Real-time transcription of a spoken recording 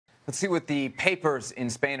Let's see what the papers in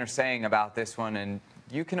Spain are saying about this one, and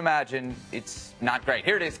you can imagine it's not great.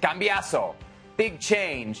 Here it is, cambiazo, big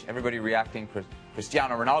change. Everybody reacting,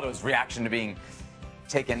 Cristiano Ronaldo's reaction to being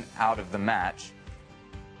taken out of the match.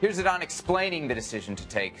 Here's Zidane explaining the decision to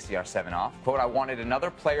take CR7 off. Quote, I wanted another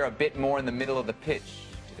player a bit more in the middle of the pitch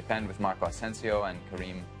to defend with Marco Asensio and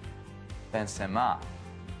Karim Benzema.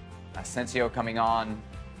 Asensio coming on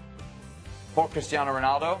for Cristiano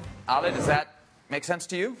Ronaldo. Ale, does that make sense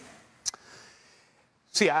to you?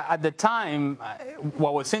 See, at the time,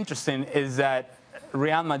 what was interesting is that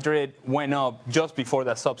Real Madrid went up just before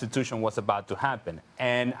that substitution was about to happen.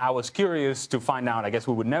 And I was curious to find out, I guess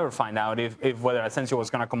we would never find out, if whether Asensio was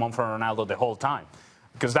going to come on for Ronaldo the whole time,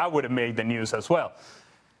 because that would have made the news as well.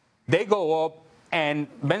 They go up, and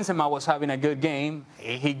Benzema was having a good game.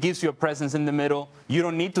 He gives you a presence in the middle. You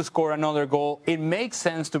don't need to score another goal. It makes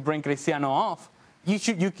sense to bring Cristiano off. You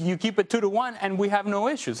keep it 2-1, and we have no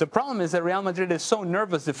issues. The problem is that Real Madrid is so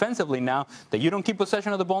nervous defensively now that you don't keep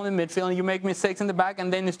possession of the ball in midfield, and you make mistakes in the back,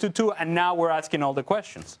 and then it's 2-2, and now we're asking all the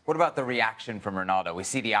questions. What about the reaction from Ronaldo? We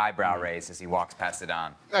see the eyebrow raise as he walks past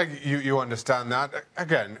Zidane. You understand that.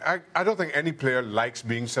 Again, I don't think any player likes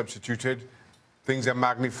being substituted. Things are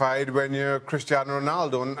magnified when you're Cristiano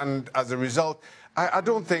Ronaldo, and as a result, I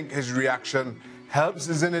don't think his reaction helps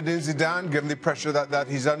Zinedine Zidane, given the pressure that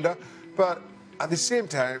he's under. But at the same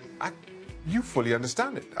time, you fully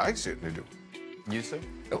understand it. I certainly do. You, sir?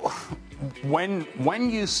 When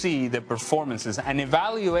you see the performances and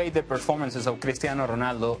evaluate the performances of Cristiano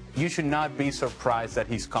Ronaldo, you should not be surprised that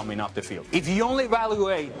he's coming off the field. If you only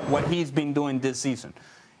evaluate what he's been doing this season,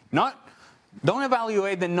 don't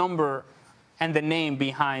evaluate the number and the name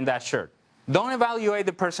behind that shirt. Don't evaluate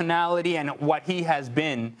the personality and what he has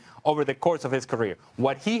been over the course of his career.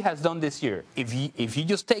 What he has done this year, if you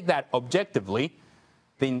just take that objectively,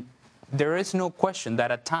 then there is no question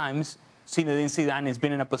that at times Zinedine Zidane has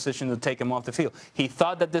been in a position to take him off the field. He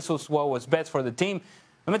thought that this was what was best for the team.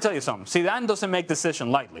 Let me tell you something. Zidane doesn't make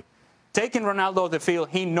decisions lightly. Taking Ronaldo off the field,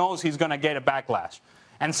 he knows he's going to get a backlash,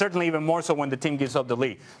 and certainly even more so when the team gives up the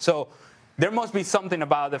lead. So there must be something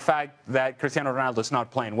about the fact that Cristiano Ronaldo is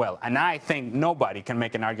not playing well, and I think nobody can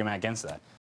make an argument against that.